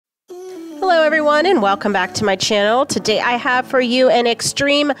everyone, and welcome back to my channel. Today I have for you an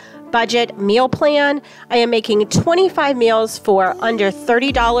extreme budget meal plan. I am making 25 meals for under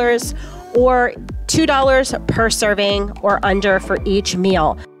 $30 or $2 per serving or under for each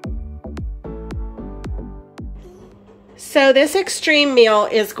meal. So this extreme meal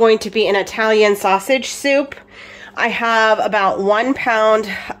is going to be an Italian sausage soup. I have about 1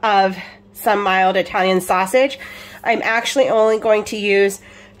 pound of some mild Italian sausage. I'm actually only going to use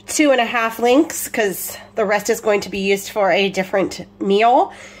 2.5 links because the rest is going to be used for a different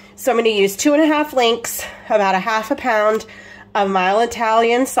meal. So I'm going to use 2.5 links, about 1/2 pound of mild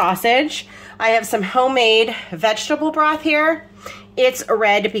Italian sausage. I have some homemade vegetable broth here. It's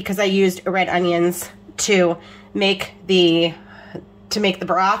red because I used red onions to make the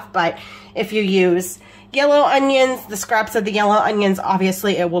broth, but if you use yellow onions, the scraps of the yellow onions,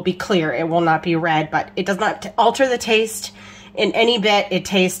 obviously it will be clear. It will not be red, but it does not alter the taste in any bit. It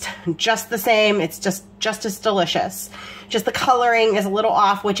tastes just the same. It's just as delicious. Just the coloring is a little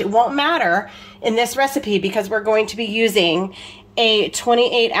off, which it won't matter in this recipe because we're going to be using a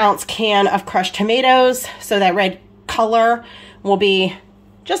 28-ounce can of crushed tomatoes, so that red color will be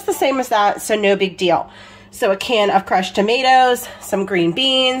just the same as that, so no big deal. So a can of crushed tomatoes, some green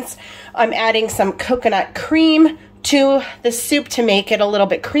beans. I'm adding some coconut cream to the soup to make it a little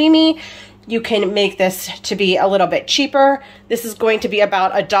bit creamy. You can make this to be a little bit cheaper. This is going to be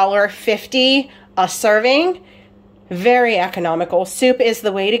about $1.50 a serving. Very economical. Soup is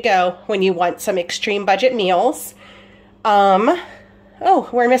the way to go when you want some extreme budget meals. Oh,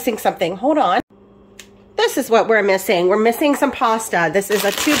 we're missing something. Hold on. This is what we're missing. We're missing some pasta. This is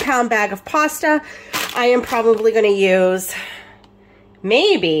a 2-pound bag of pasta. I am probably going to use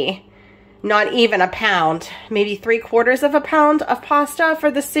maybe not even a pound, maybe 3/4 of a pound of pasta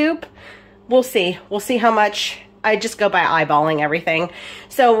for the soup. We'll see. We'll see how much. I just go by eyeballing everything.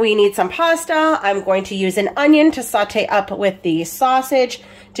 So we need some pasta. I'm going to use an onion to saute up with the sausage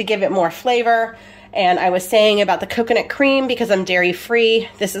to give it more flavor. And I was saying about the coconut cream because I'm dairy free.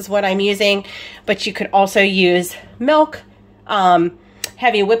 This is what I'm using, but you could also use milk,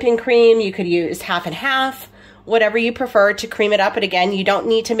 heavy whipping cream. You could use 1/2 and 1/2, whatever you prefer to cream it up. But again, you don't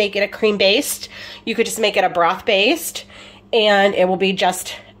need to make it a cream based. You could just make it a broth based and it will be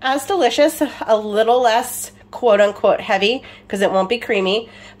just as delicious, a little less quote unquote heavy because it won't be creamy,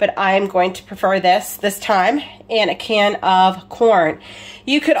 but I'm going to prefer this time, and a can of corn.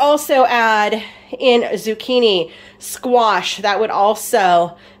 You could also add in zucchini, squash. That would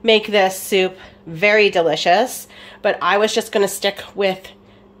also make this soup very delicious, but I was just going to stick with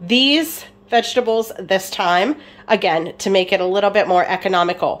these vegetables this time, again, to make it a little bit more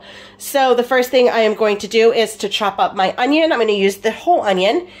economical. So the first thing I am going to do is to chop up my onion. I'm going to use the whole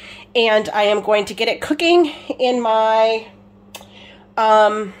onion, and I am going to get it cooking in my,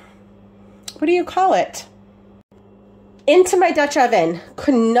 what do you call it? Into my Dutch oven.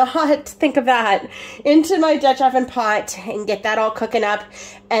 Could not think of that. Into my Dutch oven pot and get that all cooking up.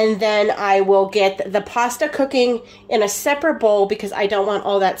 And then I will get the pasta cooking in a separate bowl because I don't want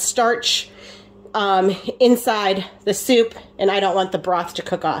all that starch inside the soup, and I don't want the broth to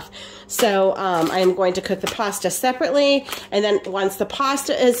cook off. So I am going to cook the pasta separately, and then once the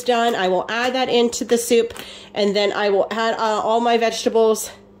pasta is done, I will add that into the soup, and then I will add all my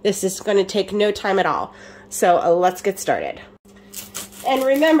vegetables. This is going to take no time at all. So let's get started. And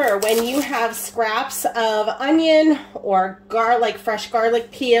remember, when you have scraps of onion or garlic, fresh garlic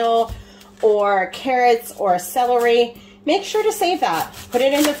peel, or carrots or celery, make sure to save that. Put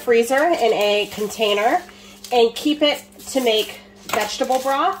it in the freezer in a container and keep it to make vegetable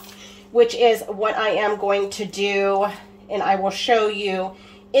broth, which is what I am going to do, and I will show you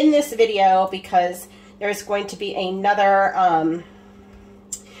in this video because there's going to be another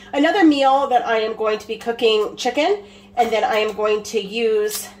meal that I am going to be cooking chicken, and then I am going to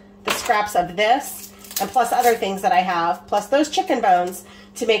use the scraps of this and plus other things that I have, plus those chicken bones,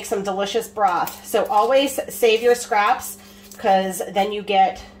 to make some delicious broth. So always save your scraps because then you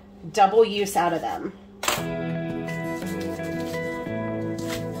get double use out of them.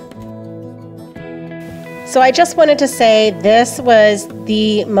 So I just wanted to say this was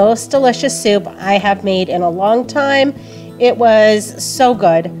the most delicious soup I have made in a long time. It was so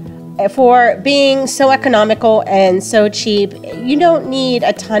good. For being so economical and so cheap, you don't need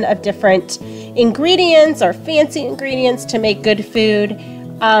a ton of different ingredients or fancy ingredients to make good food.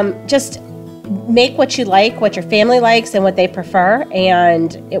 Just make what you like, what your family likes, and what they prefer,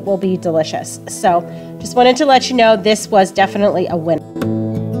 and it will be delicious. So just wanted to let you know this was definitely a winner.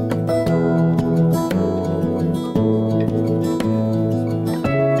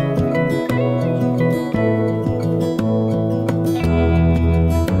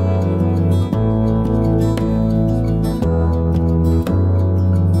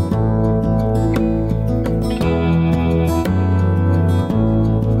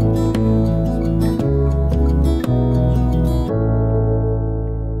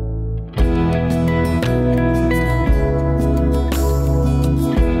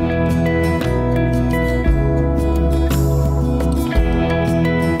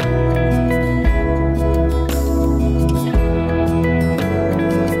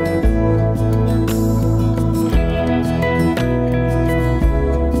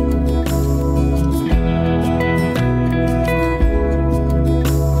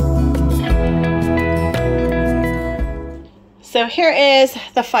 here is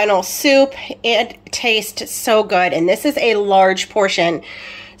the final soup. It tastes so good, and this is a large portion.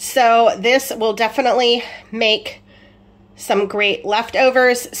 So this will definitely make some great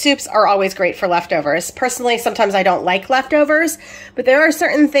leftovers. Soups are always great for leftovers. Personally, sometimes I don't like leftovers, but there are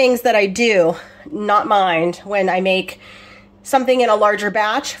certain things that I do not mind when I make something in a larger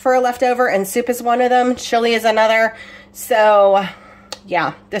batch for a leftover, and soup is one of them. Chili is another. So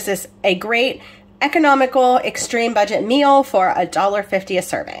yeah, this is a great economical extreme budget meal for $1.50 a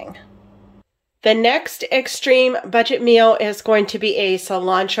serving. The next extreme budget meal is going to be a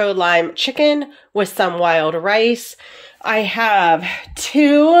cilantro lime chicken with some wild rice. I have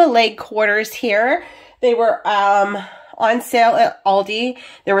 2 leg quarters here. They were on sale at Aldi.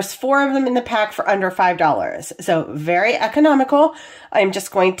 There was 4 of them in the pack for under $5. So very economical. I'm just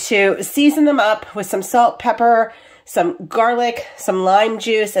going to season them up with some salt, pepper, some garlic, some lime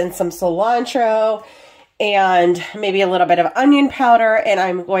juice, and some cilantro, and maybe a little bit of onion powder. And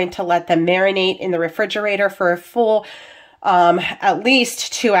I'm going to let them marinate in the refrigerator for a full, at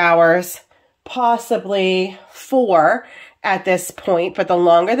least 2 hours, possibly 4 at this point, but the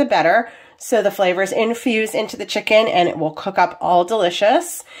longer the better. So the flavors infuse into the chicken and it will cook up all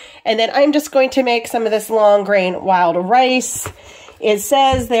delicious. And then I'm just going to make some of this long grain wild rice. It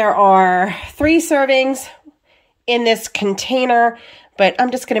says there are 3 servings in this container, but I'm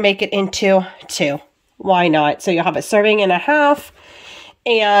just going to make it into 2. Why not? So you'll have a serving and a half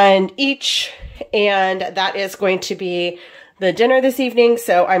and each, and that is going to be the dinner this evening.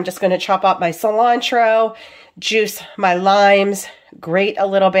 So I'm just going to chop up my cilantro, juice my limes, grate a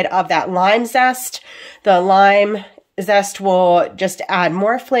little bit of that lime zest. The lime zest will just add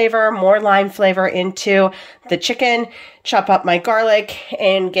more flavor, more lime flavor into the chicken. Chop up my garlic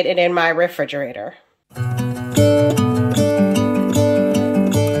and get it in my refrigerator.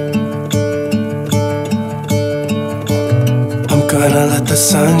 Gonna let the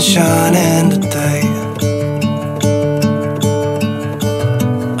sun shine in today.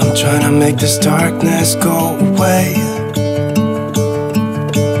 I'm trying to make this darkness go away.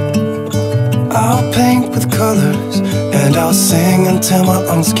 I'll paint with colors and I'll sing until my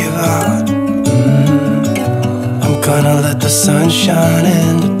lungs give out. I'm gonna let the sun shine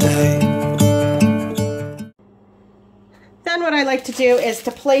in today. Then what I like to do is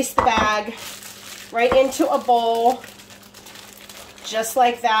to place the bag right into a bowl, just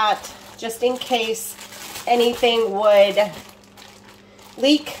like that, just in case anything would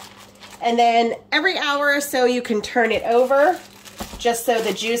leak. And then every hour or so you can turn it over just so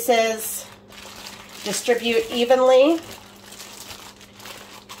the juices distribute evenly. And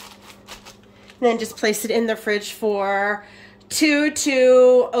then just place it in the fridge for 2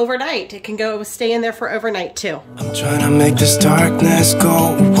 to overnight. It can go stay in there for overnight too. I'm trying to make this darkness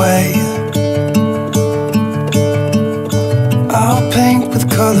go away. I'll paint with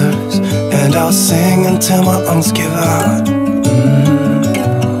colors and I'll sing until my lungs give out.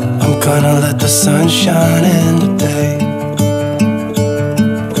 I'm gonna let the sun shine in today,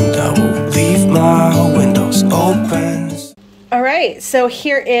 and I will leave my windows open. All right, so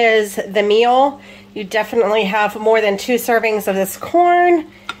here is the meal. You definitely have more than 2 servings of this corn,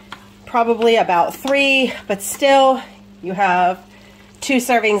 probably about 3, but still you have 2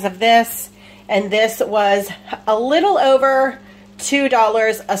 servings of this. And this was a little over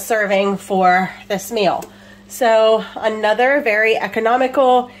 $2 a serving for this meal. So another very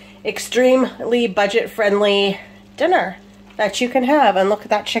economical, extremely budget-friendly dinner that you can have. And look at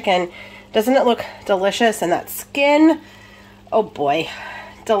that chicken. Doesn't it look delicious? And that skin, oh boy,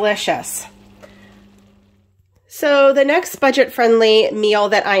 delicious. So the next budget-friendly meal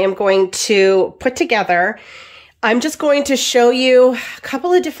that I am going to put together, I'm just going to show you a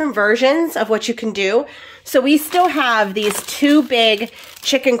couple of different versions of what you can do. So we still have these 2 big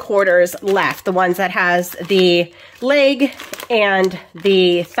chicken quarters left, the ones that has the leg and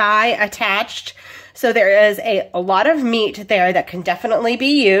the thigh attached. So there is a lot of meat there that can definitely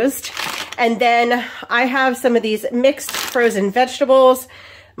be used. And then I have some of these mixed frozen vegetables,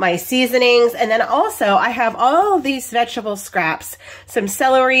 my seasonings, and then also I have all of these vegetable scraps, some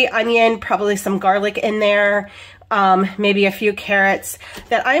celery, onion, probably some garlic in there, maybe a few carrots,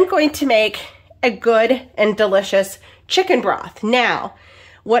 that I'm going to make a good and delicious chicken broth. Now,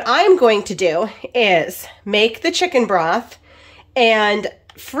 what I'm going to do is make the chicken broth and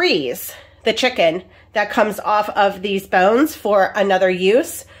freeze the chicken that comes off of these bones for another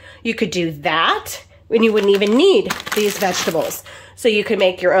use. You could do that when you wouldn't even need these vegetables. So you could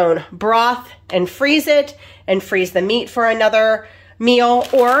make your own broth and freeze it and freeze the meat for another meal,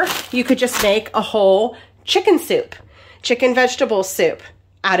 or you could just make a whole chicken soup, chicken vegetable soup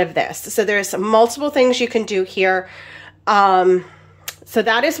out of this. So there's multiple things you can do here. So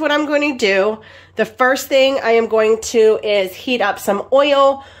that is what I'm going to do. The first thing I am going to is heat up some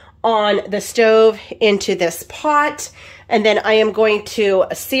oil on the stove into this pot. And then I am going to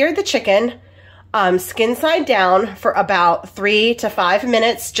sear the chicken skin side down for about 3 to 5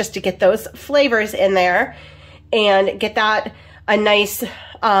 minutes just to get those flavors in there and get that a nice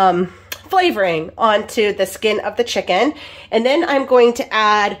flavoring onto the skin of the chicken. And then I'm going to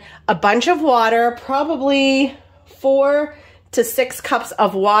add a bunch of water, probably 4 to 6 cups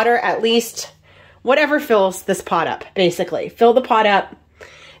of water at least, whatever fills this pot up, basically. Fill the pot up,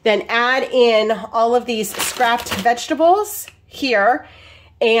 then add in all of these scrapped vegetables here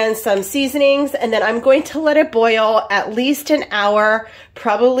and some seasonings, and then I'm going to let it boil at least an hour,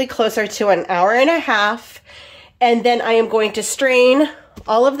 probably closer to an hour and a half. And then I am going to strain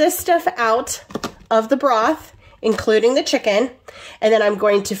all of this stuff out of the broth, including the chicken, and then I'm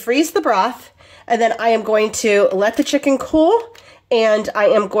going to freeze the broth. And then I am going to let the chicken cool, and I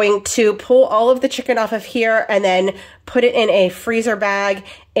am going to pull all of the chicken off of here and then put it in a freezer bag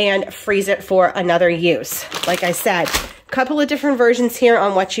and freeze it for another use. Like I said, a couple of different versions here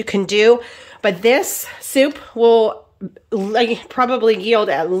on what you can do, but this soup will probably yield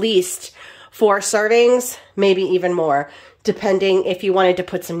at least 4 servings, maybe even more, depending if you wanted to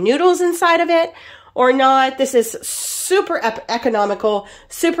put some noodles inside of it or not. This is super economical,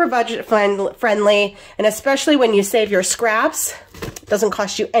 super budget friendly, and especially when you save your scraps, it doesn't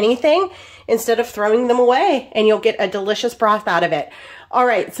cost you anything instead of throwing them away, and you'll get a delicious broth out of it. All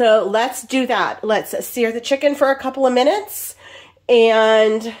right, so let's do that. Let's sear the chicken for a couple of minutes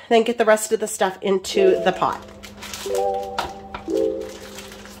and then get the rest of the stuff into the pot.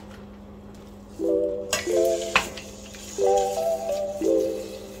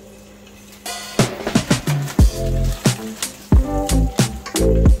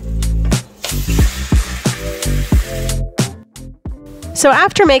 So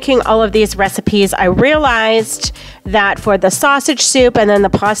after making all of these recipes, I realized that for the sausage soup and then the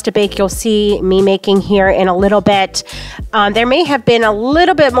pasta bake you'll see me making here in a little bit, there may have been a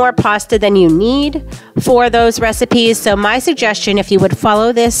little bit more pasta than you need for those recipes. So my suggestion, if you would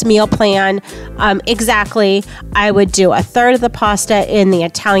follow this meal plan exactly, I would do 1/3 of the pasta in the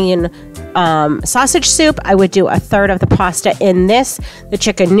Italian sausage soup. I would do 1/3 of the pasta in the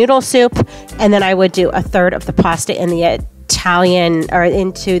chicken noodle soup, and then I would do 1/3 of the pasta in the Italian or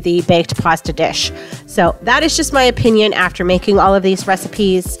into the baked pasta dish. So that is just my opinion after making all of these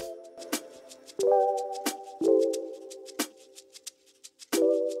recipes.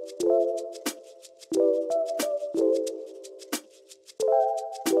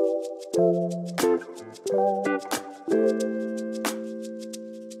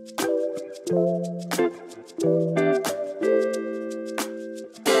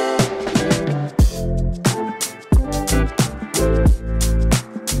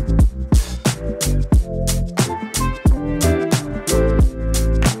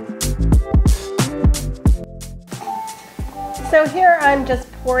 So here I'm just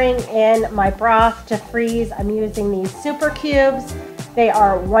pouring in my broth to freeze. I'm using these super cubes. They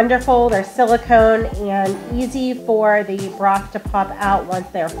are wonderful. They're silicone and easy for the broth to pop out once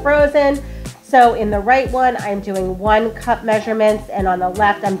they're frozen. So in the right one, I'm doing 1 cup measurements, and on the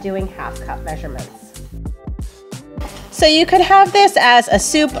left, I'm doing 1/2 cup measurements. So you could have this as a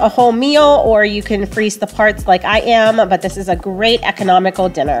soup, a whole meal, or you can freeze the parts like I am, but this is a great economical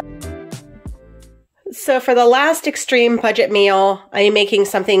dinner. So for the last extreme budget meal, I am making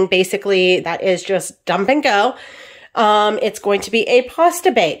something basically that is just dump and go. It's going to be a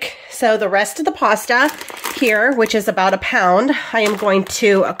pasta bake. So the rest of the pasta here, which is about 1 pound, I am going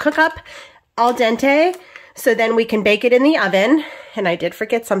to cook up al dente, so then we can bake it in the oven. And I did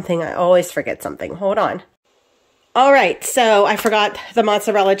forget something. I always forget something. Hold on. All right, so I forgot the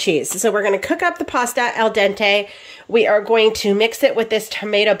mozzarella cheese. So we're going to cook up the pasta al dente. We are going to mix it with this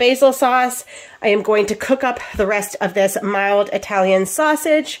tomato basil sauce. I am going to cook up the rest of this mild Italian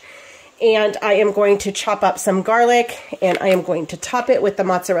sausage, and I am going to chop up some garlic, and I am going to top it with the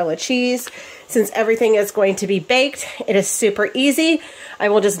mozzarella cheese. Since everything is going to be baked, it is super easy. I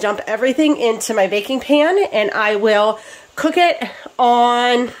will just dump everything into my baking pan, and I will cook it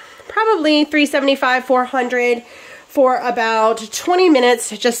on probably 375, 400 for about 20 minutes,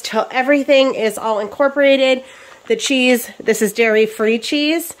 just till everything is all incorporated. The cheese, this is dairy-free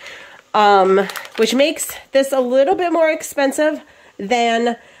cheese, which makes this a little bit more expensive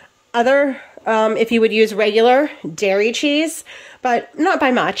than other, if you would use regular dairy cheese, but not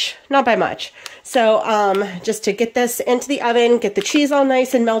by much, not by much. So just to get this into the oven, get the cheese all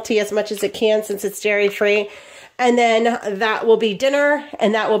nice and melty as much as it can since it's dairy-free. And then that will be dinner,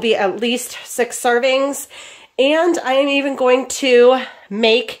 and that will be at least 6 servings. And I am even going to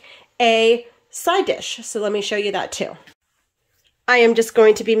make a side dish. So let me show you that too. I am just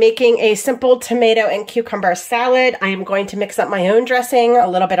going to be making a simple tomato and cucumber salad. I am going to mix up my own dressing, a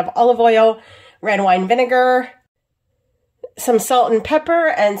little bit of olive oil, red wine vinegar, some salt and pepper,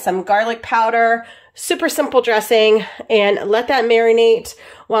 and some garlic powder. Super simple dressing, and let that marinate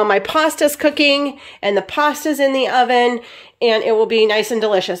while my pasta's cooking and the pasta's in the oven, and it will be nice and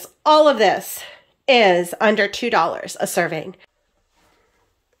delicious. All of this is under $2 a serving.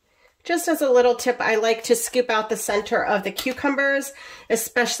 Just as a little tip, I like to scoop out the center of the cucumbers,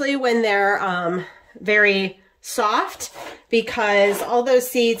 especially when they're very soft, because all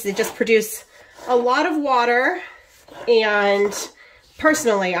those seeds, they just produce a lot of water, and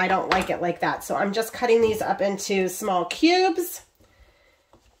personally, I don't like it like that. So I'm just cutting these up into small cubes.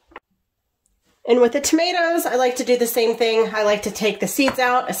 And with the tomatoes, I like to do the same thing. I like to take the seeds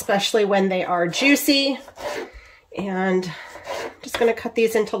out, especially when they are juicy. And I'm just going to cut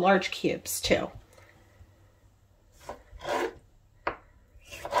these into large cubes too. All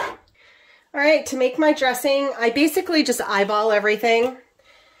right, to make my dressing, I basically just eyeball everything.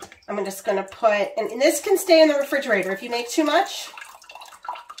 I'm just going to put, and this can stay in the refrigerator if you make too much.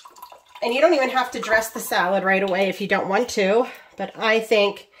 And you don't even have to dress the salad right away if you don't want to. But I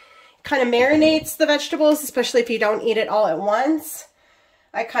think it kind of marinates the vegetables, especially if you don't eat it all at once.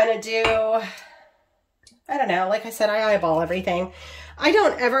 I kind of do, I don't know, like I said, I eyeball everything. I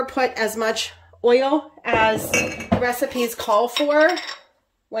don't ever put as much oil as recipes call for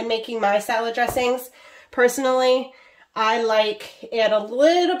when making my salad dressings. Personally, I like it a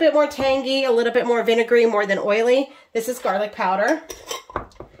little bit more tangy, a little bit more vinegary, more than oily. This is garlic powder.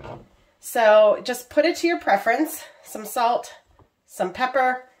 So just put it to your preference. Some salt, some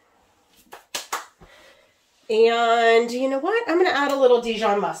pepper. And you know what? I'm going to add a little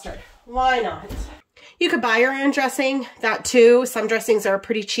Dijon mustard. Why not? You could buy your own dressing, that too. Some dressings are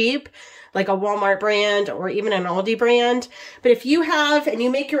pretty cheap, like a Walmart brand or even an Aldi brand. But if you have, and you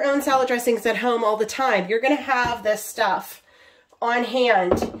make your own salad dressings at home all the time, you're going to have this stuff on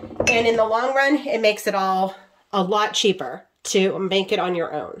hand. And in the long run, it makes it all a lot cheaper to make it on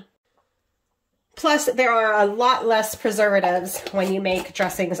your own. Plus, there are a lot less preservatives when you make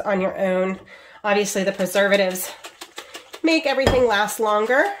dressings on your own. Obviously, the preservatives make everything last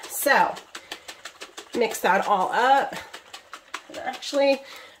longer. So, mix that all up. And actually, I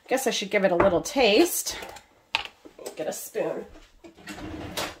guess I should give it a little taste. Get a spoon.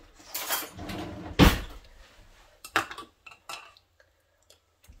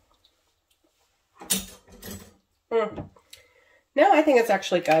 No, I think it's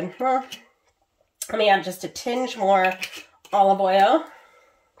actually good. Well, let me add just a tinge more olive oil.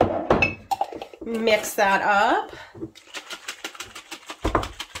 Mix that up.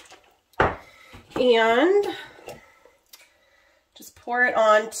 And just pour it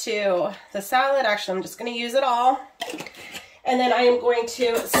onto the salad. Actually, I'm just going to use it all. And then I am going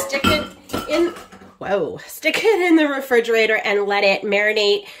to stick it in the refrigerator and let it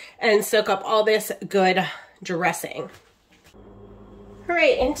marinate and soak up all this good dressing. All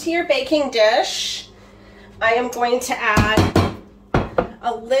right, into your baking dish, I am going to add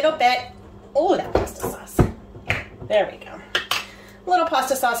a little bit, oh, that pasta sauce. There we go. A little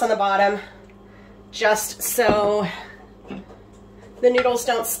pasta sauce on the bottom, just so the noodles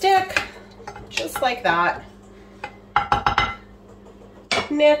don't stick, just like that.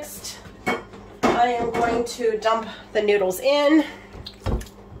 Next, I am going to dump the noodles in.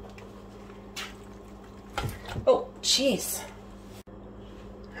 Oh, jeez.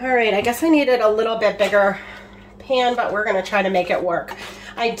 All right, I guess I needed a little bit bigger pan, but we're gonna try to make it work.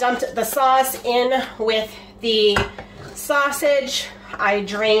 I dumped the sauce in with the sausage. I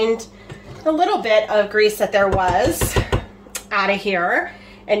drained a little bit of grease that there was out of here.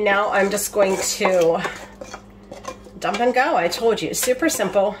 And now I'm just going to dump and go. I told you, super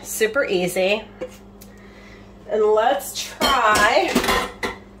simple, super easy. And let's try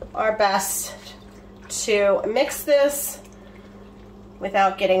our best to mix this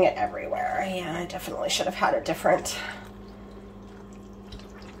without getting it everywhere. Yeah, I definitely should have had a different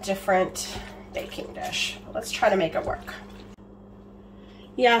baking dish. Let's try to make it work.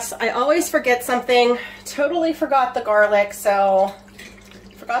 Yes, I always forget something. Totally forgot the garlic, so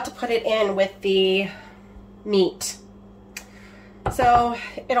forgot to put it in with the meat. So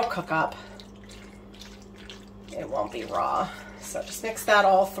it'll cook up. It won't be raw. So just mix that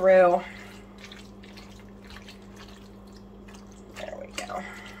all through.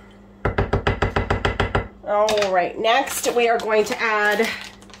 All right, next we are going to add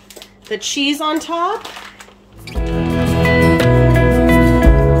the cheese on top.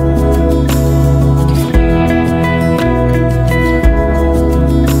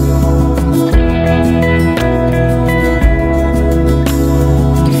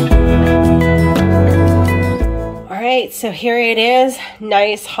 so here it is,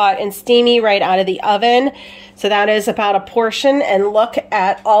 nice, hot, and steamy right out of the oven. So that is about a portion, and look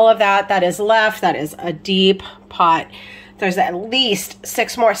at all of that that is left. That is a deep pot. There's at least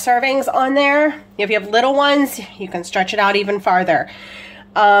 6 more servings on there. If you have little ones, you can stretch it out even farther.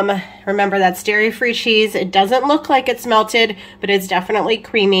 Remember, that's dairy-free cheese. It doesn't look like it's melted, but it's definitely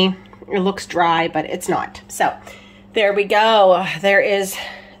creamy. It looks dry, but it's not. So there we go. There is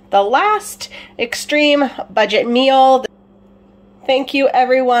the last extreme budget meal. Thank you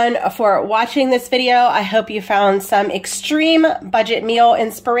everyone for watching this video. I hope you found some extreme budget meal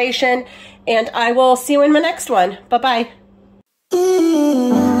inspiration, and I will see you in my next one. Bye-bye.